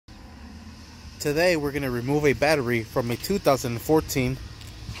Today we're going to remove a battery from a 2014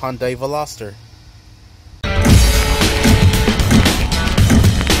 Hyundai Veloster.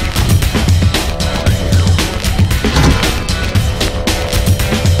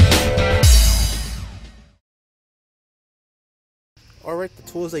 Alright, the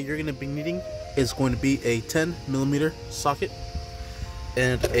tools that you're going to be needing is going to be a 10mm socket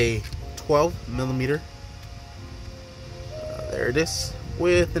and a 12mm, there it is,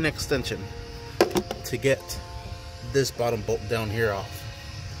 with an extension to get this bottom bolt down here off.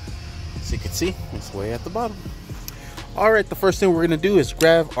 So you can see it's way at the bottom. Alright, the first thing we're going to do is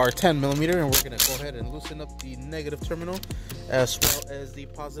grab our 10mm and we're going to go ahead and loosen up the negative terminal as well as the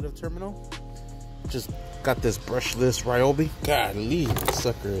positive terminal. Just got this brushless Ryobi. Golly, this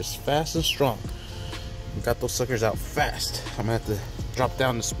sucker is fast and strong. Got those suckers out fast. I'm gonna have to drop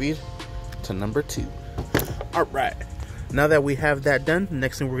down the speed to number 2. Alright, now that we have that done, the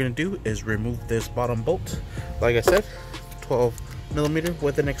next thing we're gonna do is remove this bottom bolt. Like I said, 12mm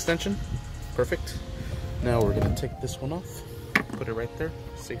with an extension. Perfect. Now we're gonna take this one off, put it right there,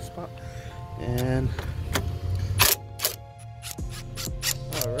 safe spot, and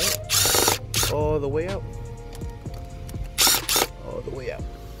alright, all the way out. All the way out.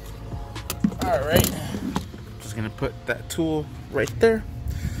 Alright, just gonna put that tool right there.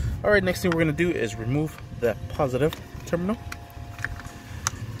 Alright, next thing we're gonna do is remove that positive terminal.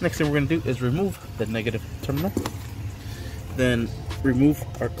 Next thing we're gonna do is remove the negative terminal. Then remove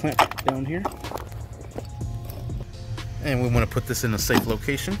our clamp down here. And we want to put this in a safe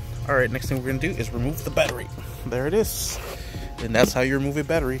location. Alright, next thing we're gonna do is remove the battery. There it is. And that's how you remove a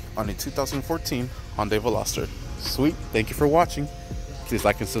battery on a 2014 Hyundai Veloster. Sweet. Thank you for watching. Please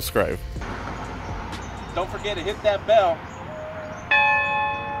like and subscribe. Don't forget to hit that bell.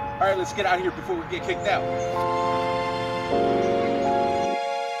 All right, let's get out of here before we get kicked out.